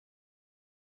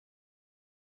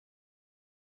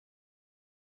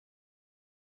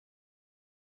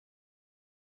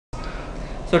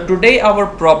So today our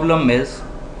problem is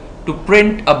to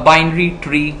print a binary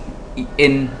tree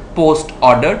in post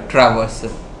order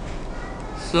traversal.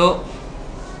 So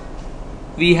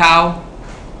we have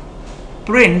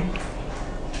print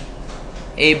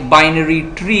a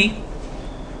binary tree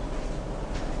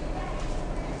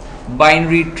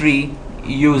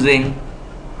using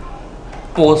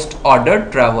post order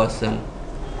traversal.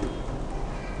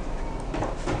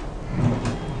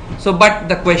 So but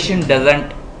the question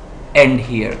doesn't end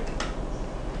here.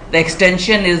 The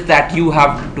extension is that you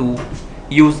have to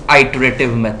use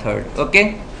iterative method,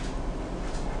 okay?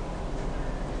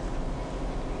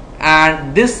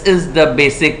 And this is the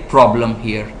basic problem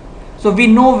here. So we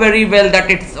know very well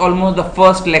that it's almost the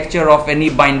first lecture of any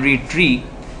binary tree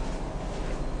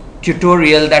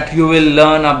tutorial that you will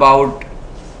learn about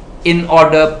in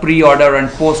order, pre-order and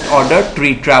post-order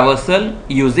tree traversal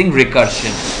using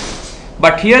recursion.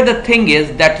 But here the thing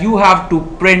is that you have to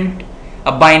print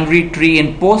a binary tree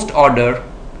in post-order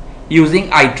using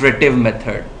iterative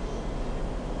method.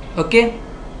 Okay,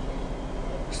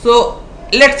 so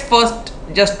let's first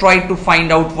just try to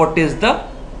find out what is the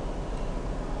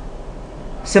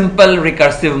simple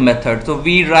recursive method. So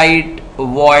we write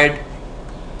void,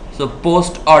 so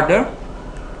post order,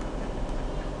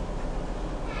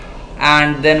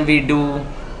 and then we do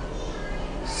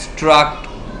struct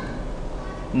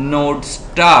node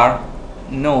star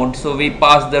node. So we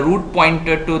pass the root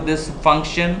pointer to this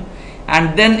function,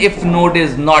 and then if node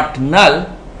is not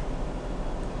null,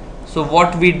 so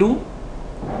what we do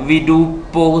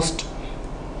post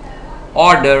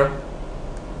order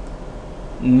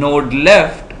node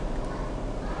left,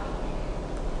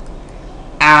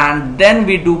 and then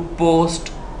we do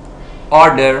post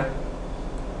order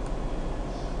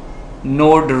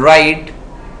node right,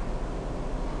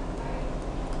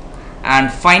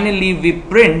 and finally we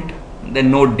print the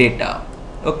node data.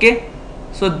 Okay,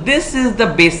 so this is the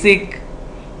basic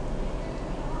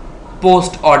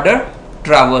post order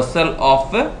traversal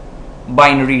of a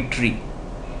binary tree.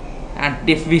 And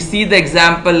if we see the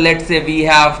example, let's say we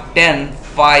have 10,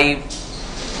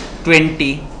 5,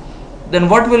 20, then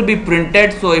what will be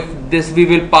printed? So if this, we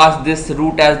will pass this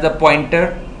root as the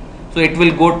pointer, so it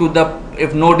will go to the,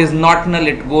 if node is not null,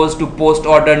 it goes to post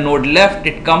order node left,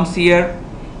 it comes here,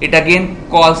 it again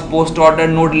calls post order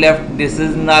node left, this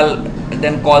is null,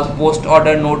 then calls post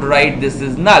order node right, this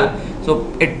is null,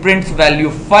 so it prints value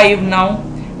 5 now,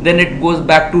 then it goes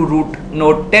back to root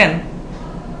node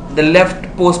 10, the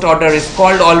left post order is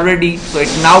called already, so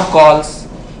it now calls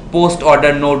post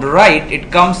order node right,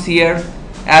 it comes here,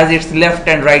 as its left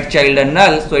and right child are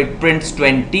null, so it prints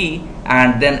 20,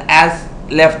 and then as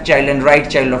left child and right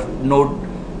child of node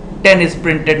 10 is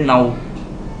printed, now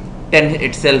 10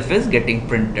 itself is getting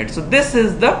printed. So this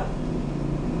is the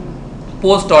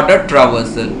post order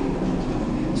traversal.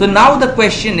 So now the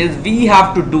question is, we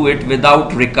have to do it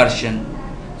without recursion.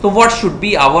 So what should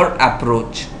be our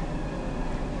approach?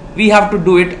 We have to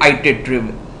do it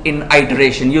iterative, in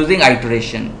iteration, using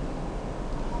iteration.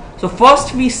 So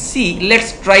first we see,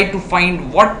 let's try to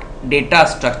find what data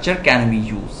structure can we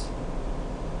use.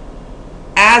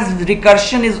 As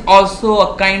recursion is also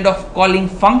a kind of calling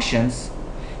functions,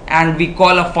 and we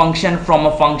call a function from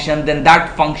a function, then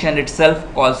that function itself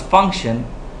calls function.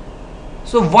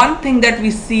 So one thing that we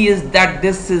see is that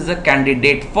this is a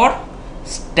candidate for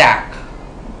stack.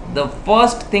 The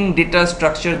first thing data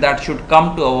structure that should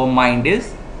come to our mind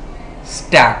is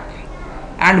stack,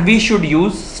 and we should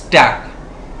use stack.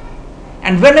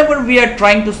 And whenever we are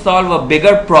trying to solve a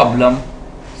bigger problem,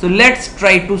 so let's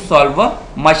try to solve a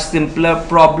much simpler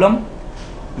problem,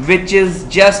 which is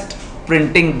just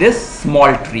printing this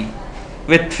small tree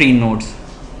with 3 nodes.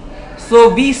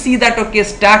 So we see that, okay,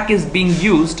 stack is being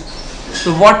used.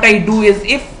 So what I do is,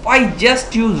 if I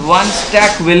just use one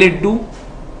stack, will it do?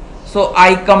 So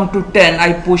I come to 10,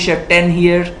 I push a 10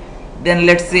 here, then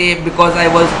let's say because I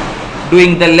was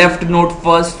doing the left node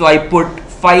first, so I put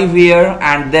 5 here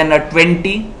and then a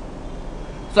 20,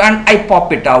 so and I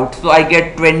pop it out, so I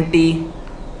get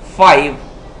 25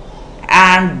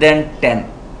 and then 10.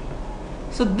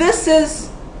 So this is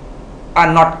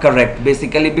not correct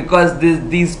basically, because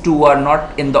these two are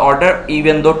not in the order,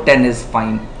 even though 10 is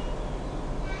fine.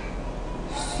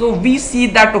 So we see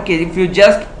that, okay, if you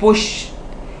just push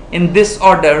in this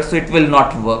order, so it will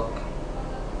not work.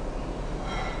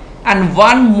 And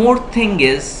one more thing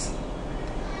is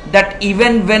that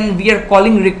even when we are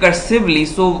calling recursively,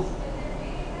 so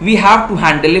we have to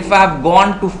handle, if I have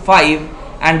gone to 5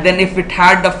 and then if it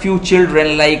had a few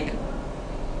children like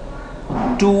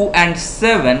 2 and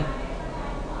 7,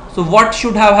 so what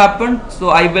should have happened? So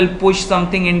I will push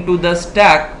something into the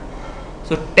stack,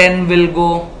 so 10 will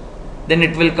go, then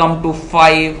it will come to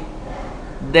 5,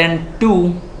 then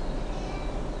 2,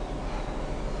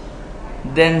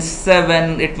 then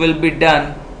 7, it will be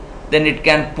done, then it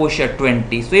can push a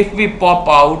 20. So if we pop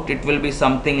out, it will be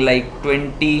something like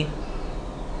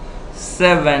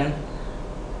 27,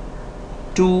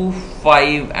 2,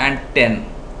 5 and 10.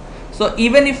 So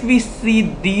even if we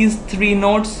see these 3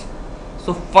 nodes,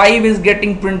 so 5 is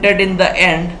getting printed in the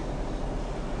end,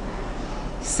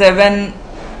 7,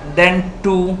 then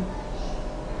 2.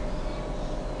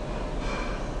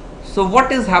 So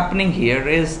what is happening here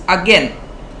is, again,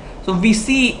 so we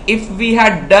see if we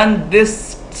had done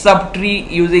this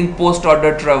subtree using post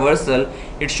order traversal,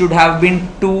 it should have been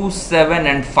 2, 7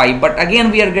 and 5, but again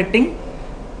we are getting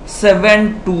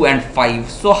 7, 2 and 5.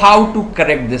 So how to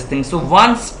correct this thing? So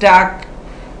one stack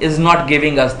is not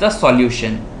giving us the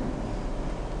solution.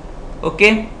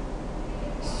 Okay,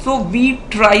 so we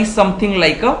try something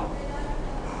like a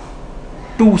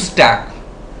 2 stack.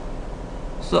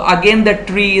 So again the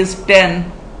tree is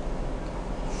 10,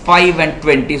 5 and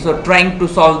 20. So trying to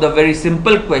solve the very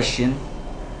simple question.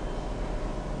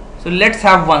 So let's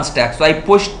have one stack. So I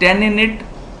push 10 in it,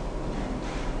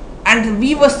 and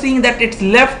we were seeing that its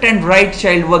left and right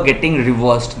child were getting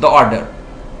reversed, the order.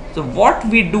 So what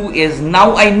we do is,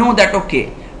 now I know that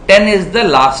okay, 10 is the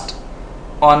last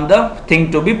on the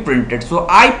thing to be printed. So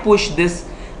I push this,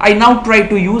 I now try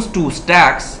to use 2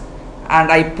 stacks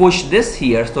and I push this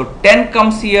here. So 10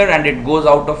 comes here and it goes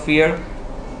out of here.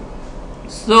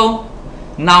 So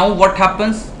now what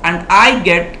happens, and I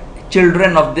get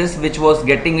children of this which was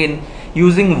getting in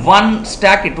using one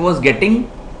stack, it was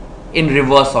getting in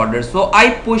reverse order. So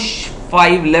I push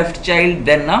 5 left child,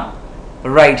 then a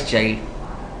right child,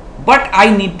 but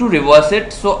I need to reverse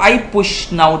it. So I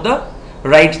push now the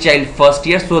right child first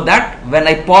here, so that when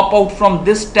I pop out from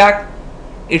this stack,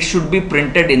 it should be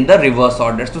printed in the reverse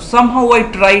order. So somehow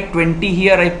I try 20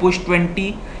 here, I push 20,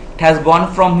 it has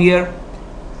gone from here,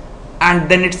 and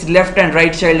then its left and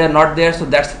right child are not there, so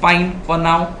that's fine for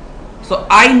now. So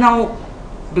I now,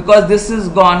 because this is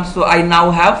gone, so I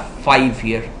now have 5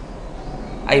 here.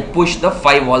 I push the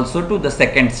 5 also to the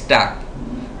second stack.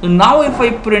 So now if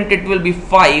I print, it will be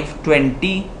 5,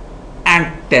 20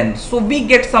 and 10. So we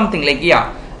get something like,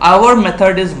 yeah, our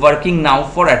method is working now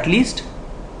for at least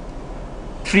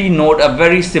 3 node, a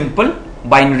very simple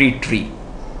binary tree.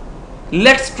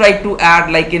 Let's try to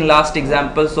add like in last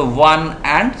example. So 1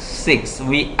 and 6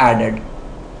 we added.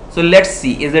 So let's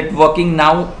see, is it working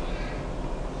now?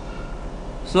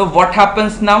 So what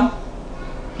happens now?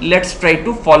 Let's try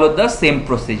to follow the same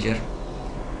procedure.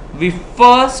 We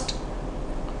first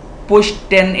push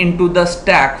 10 into the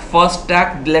stack, first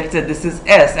stack, let's say this is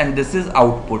S and this is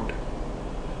output.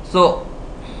 So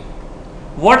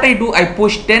what I do, I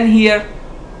push 10 here,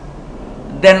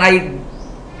 then I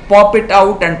pop it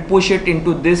out and push it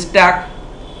into this stack.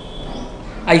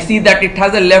 I see that it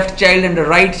has a left child and a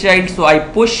right child, so I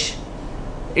push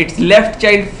its left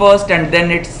child first and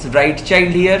then its right child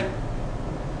here.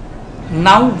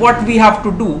 Now what we have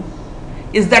to do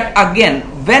is that again,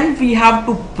 when we have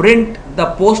to print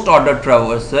the post order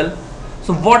traversal,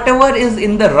 so whatever is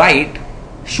in the right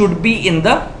should be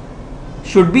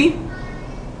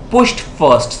pushed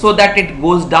first, so that it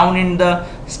goes down in the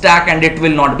stack and it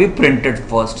will not be printed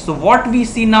first. So what we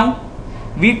see now,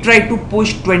 we try to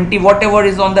push 20, whatever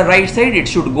is on the right side, it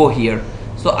should go here.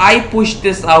 So I push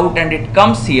this out and it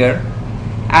comes here,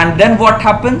 and then what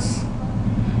happens?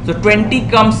 So 20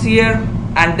 comes here,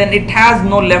 and then it has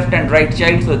no left and right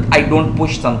child, so I don't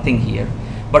push something here.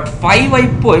 But 5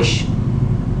 I push,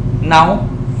 now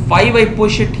 5 I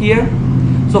push it here,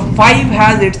 so 5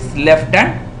 has its left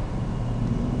and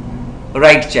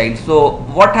right child. So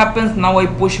what happens now, I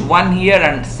push 1 here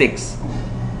and 6.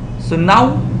 So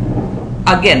now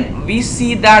again we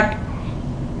see that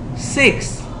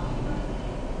 6,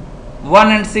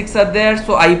 1 and 6 are there,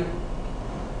 so I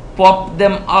pop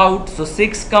them out. So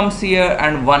 6 comes here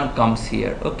and 1 comes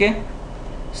here. Okay,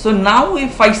 so now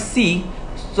if I see,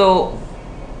 so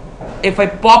if I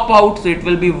pop out, so it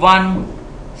will be 1,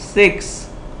 6,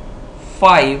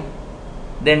 5,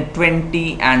 then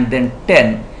 20 and then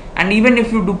 10. And even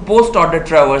if you do post order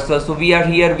traversal, so we are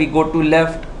here, we go to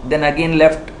left, then again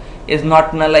left is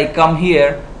not null, I come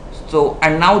here, so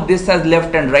and now this has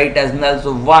left and right as null,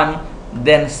 so 1,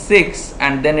 then 6,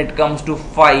 and then it comes to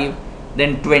 5,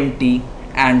 then 20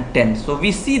 and 10. So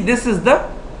we see this is the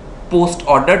post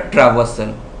order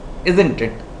traversal, isn't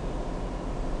it?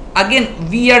 Again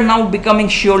we are now becoming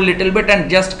sure little bit and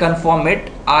just confirm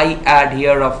it. I add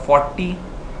here a 40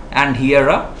 and here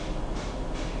a,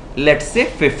 let's say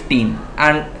 15,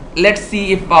 and let's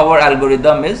see if our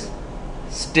algorithm is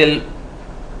still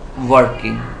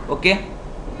working. Okay,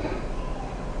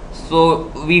 so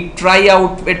we try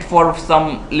out it for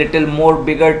some little more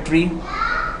bigger tree,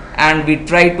 and we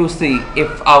try to see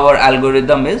if our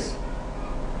algorithm is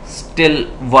still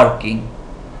working.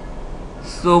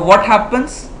 So what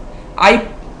happens?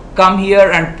 I come here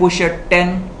and push a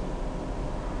 10.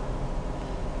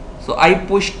 So I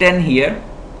push 10 here,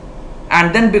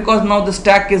 and then because now the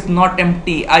stack is not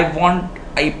empty,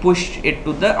 I push it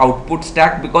to the output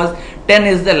stack, because 10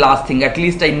 is the last thing. At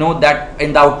least I know that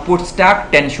in the output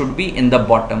stack 10 should be in the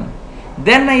bottom.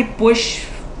 Then I push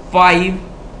 5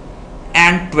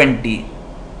 and 20,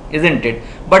 isn't it?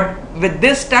 But with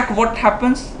this stack what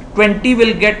happens? 20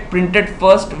 will get printed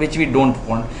first, which we don't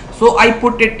want. So I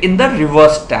put it in the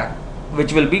reverse stack,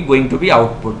 which will be going to be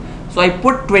output. So I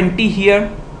put 20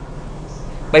 here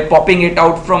by popping it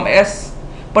out from S.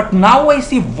 But now I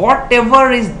see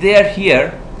whatever is there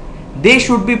here, they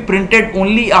should be printed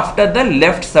only after the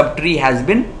left subtree has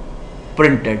been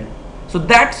printed. So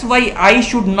that's why I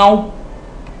should now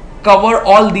cover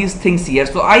all these things here.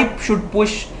 So I should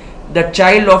push the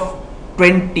child of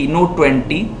 20, no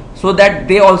 20, so that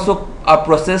they also are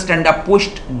processed and are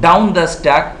pushed down the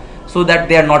stack, so that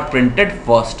they are not printed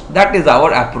first. That is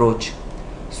our approach.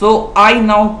 So I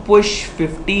now push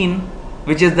 15,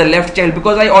 which is the left child,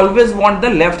 because I always want the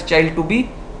left child to be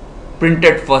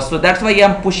printed first. So that's why I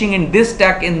am pushing in this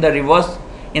stack in the reverse,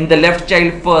 in the left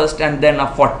child first, and then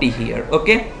a 40 here.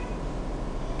 Okay,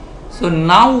 so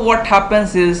now what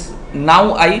happens is,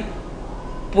 now I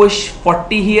push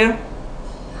 40 here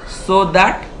so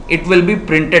that it will be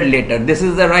printed later. This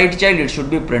is the right child, it should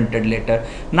be printed later.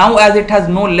 Now as it has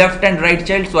no left and right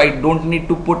child, so I don't need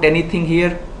to put anything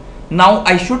here. Now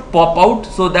I should pop out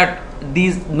so that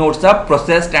these nodes are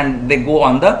processed and they go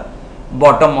on the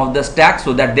bottom of the stack,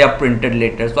 so that they are printed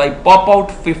later. So I pop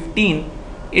out 15,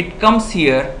 it comes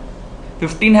here.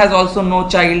 15 has also no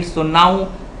child, so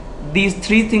now these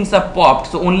three things are popped,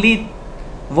 so only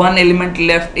one element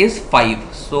left is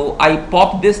 5. So I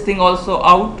pop this thing also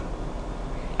out,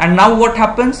 and now what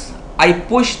happens? I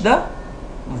push the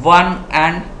 1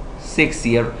 and 6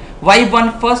 here. Why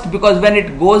 1 first? Because when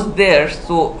it goes there,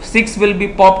 so 6 will be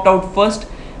popped out first,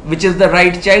 which is the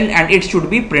right child, and it should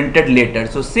be printed later.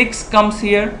 So 6 comes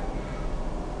here,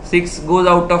 6 goes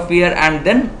out of here, and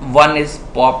then 1 is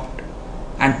popped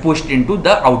and pushed into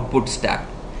the output stack.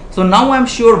 So now I'm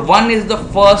sure 1 is the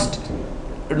first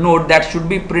node that should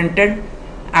be printed,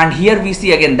 and here we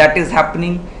see again that is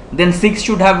happening. Then 6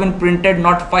 should have been printed,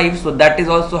 not 5, so that is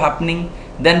also happening.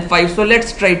 Then 5. So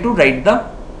let's try to write the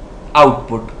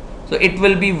output. So it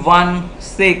will be 1,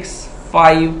 6,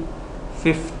 5,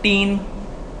 15,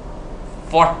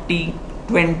 40,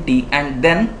 20, and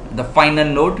then the final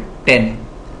node 10.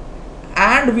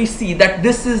 And we see that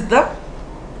this is the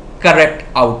correct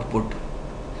output,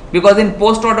 because in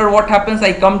post order what happens?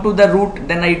 I come to the root,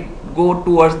 then I go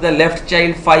towards the left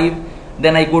child 5,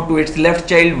 then I go to its left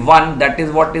child 1. That is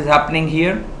what is happening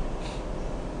here.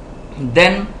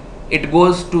 Then it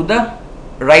goes to the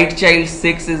right child,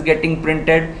 6 is getting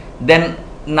printed. Then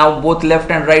now both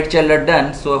left and right child are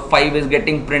done, so 5 is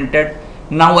getting printed.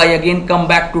 Now I again come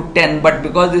back to 10, but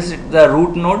because this is the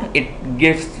root node, it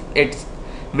gives its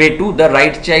way to the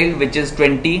right child, which is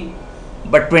 20.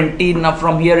 But 20, now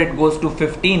from here it goes to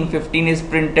 15. 15 is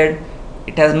printed.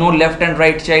 It has no left and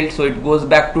right child, so it goes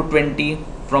back to 20.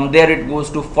 From there it goes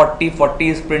to 40. 40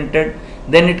 is printed.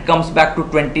 Then it comes back to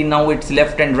 20. Now its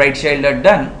left and right child are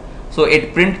done, so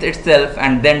it prints itself.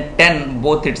 And then 10,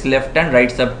 both its left and right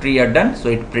subtree are done, so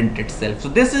it prints itself. So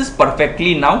this is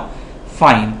perfectly now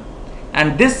fine.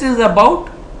 And this is about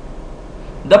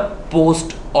the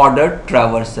post order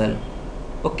traversal.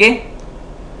 Okay,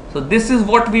 so this is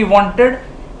what we wanted.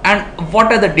 And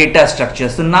what are the data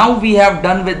structures? So now we have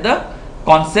done with the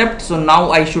concept. So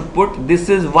now I should put, this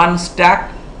is one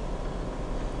stack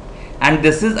and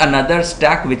this is another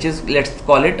stack, which is, let's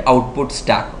call it output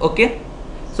stack. Okay,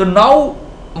 so now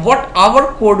what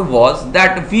our code was,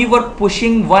 that we were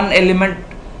pushing one element,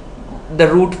 the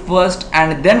root first,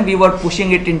 and then we were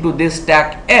pushing it into this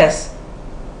stack S,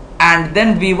 and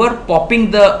then we were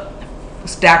popping the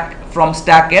stack from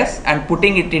stack S and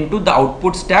putting it into the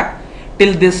output stack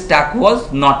till this stack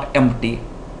was not empty.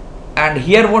 And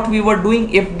here what we were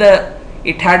doing, if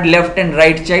it had left and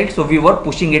right child, so we were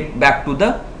pushing it back to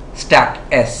the stack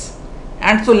S.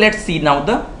 And so let's see now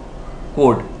the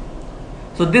code.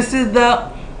 So this is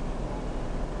the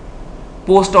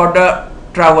post order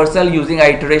traversal using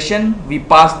iteration. We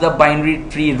pass the binary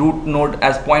tree root node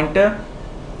as pointer,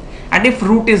 and if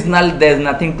root is null, there is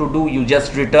nothing to do, you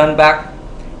just return back.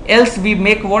 Else we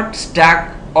make what?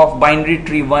 Stack of binary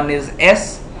tree 1 is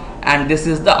S, and this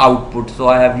is the output. So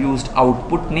I have used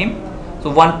output name.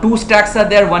 So two stacks are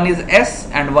there, one is S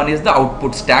and one is the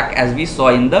output stack, as we saw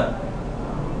in the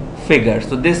figure.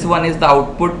 So this one is the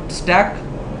output stack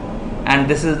and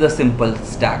this is the simple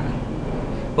stack.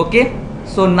 Okay,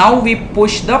 so now we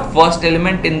push the first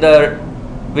element in the,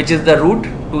 which is the root,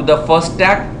 to the first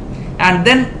stack, and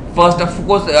then first of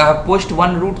course I have pushed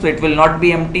one root, so it will not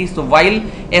be empty. So while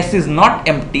S is not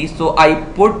empty, so I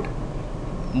put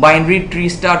binary tree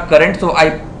star current, so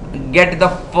I get the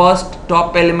first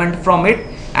top element from it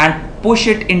and push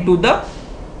it into the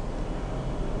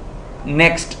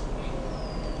next,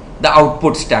 the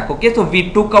output stack. Okay, so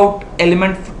we took out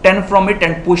element 10 from it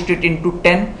and pushed it into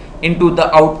 10 into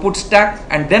the output stack,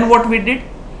 and then what we did,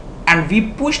 and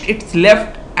we pushed its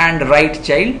left and right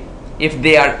child, if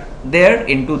they are there,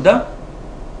 into the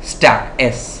stack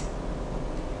S,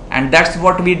 and that's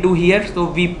what we do here.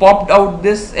 So we popped out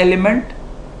this element,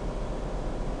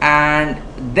 and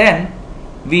then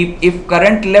we, if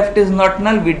current left is not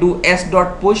null, we do S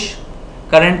dot push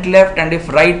current left, and if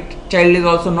right child is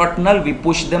also not null, we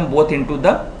push them both into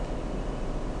the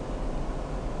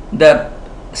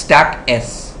stack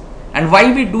S. And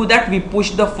why we do that, we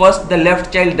push the first the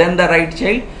left child, then the right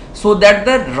child, so that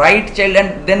the right child,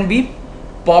 and then we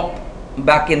pop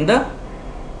back in the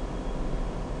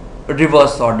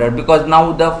reverse order, because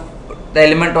now the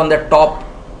element on the top,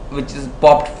 which is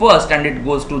popped first, and it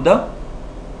goes to the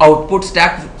output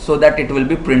stack, so that it will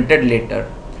be printed later.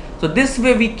 So this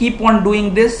way we keep on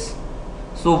doing this.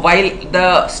 So while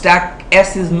the stack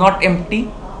S is not empty,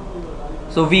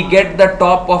 so we get the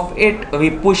top of it, we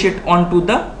push it onto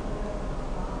the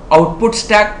output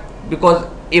stack, because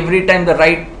every time the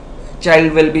right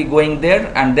child will be going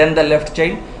there and then the left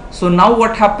child. So now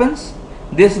what happens,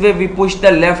 this way we push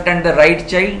the left and the right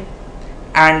child,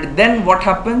 and then what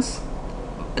happens,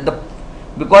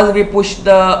 because we push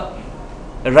the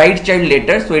right child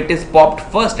later, so it is popped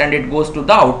first and it goes to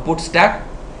the output stack,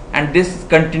 and this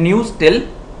continues till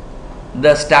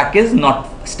the stack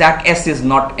S is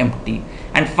not empty.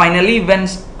 And finally, when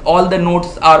all the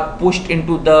nodes are pushed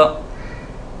into the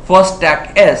first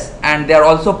stack S and they are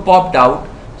also popped out,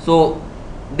 so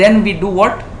then we do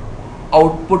what,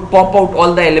 pop out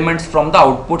all the elements from the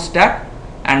output stack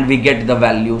and we get the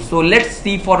value. So let's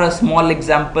see for a small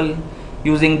example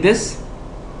using this.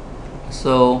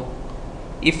 So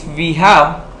if we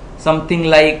have something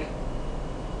like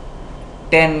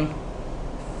 10,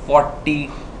 40,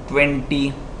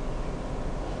 20,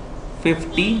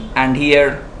 50, and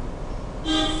here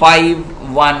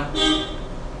 5, 1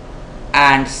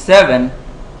 and 7.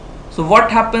 So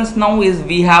what happens now is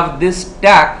we have this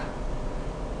stack,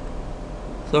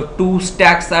 so two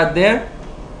stacks are there,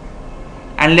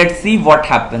 and let's see what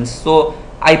happens. So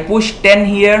I push 10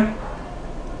 here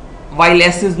while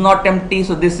S is not empty,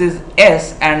 so this is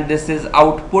S and this is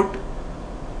output.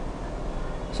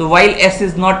 So while S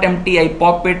is not empty, I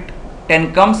pop it,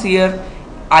 10 comes here,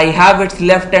 I have its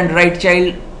left and right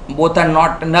child, both are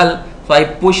not null, so I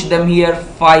push them here,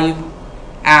 5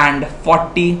 and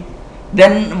 40.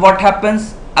 Then what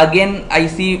happens, again I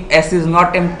see S is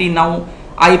not empty, now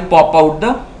I pop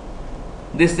out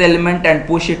this element and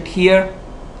push it here.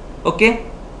 Okay,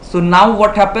 so now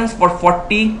what happens, for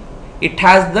 40 it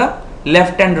has the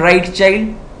left and right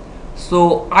child,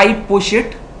 so I push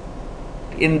it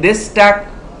in this stack,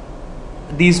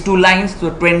 these two lines,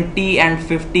 so 20 and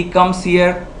 50 comes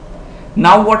here.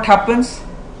 Now what happens,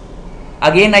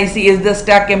 again I see, is the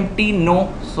stack empty?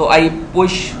 No, so I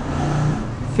push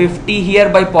 50 here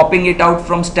by popping it out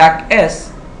from stack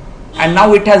S, and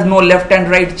now it has no left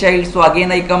and right child, so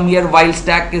again I come here while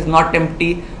stack is not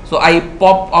empty, so I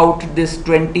pop out this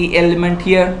 20 element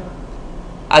here.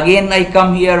 Again I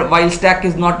come here while stack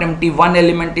is not empty, one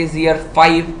element is here,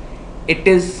 5 it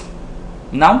is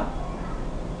now,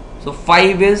 so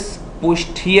 5 is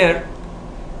pushed here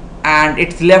and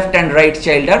its left and right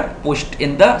child are pushed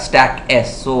in the stack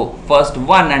S, so first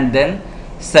 1 and then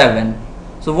 7.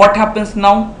 So what happens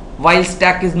now, while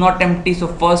stack is not empty, so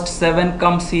first 7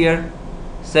 comes here,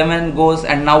 7 goes,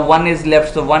 and now 1 is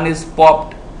left, so 1 is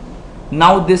popped.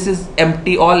 Now this is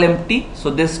empty, all empty, so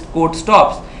this code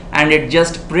stops and it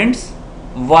just prints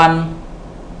 1,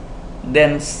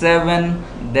 then 7,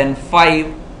 then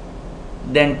 5,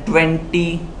 then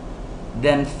 20,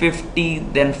 then 50,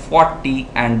 then 40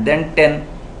 and then 10,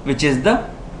 which is the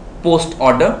post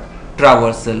order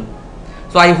traversal.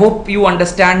 So I hope you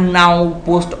understand now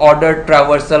post order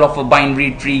traversal of a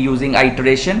binary tree using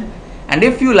iteration. And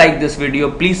if you like this video,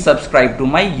 please subscribe to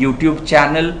my YouTube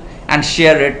channel and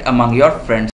share it among your friends.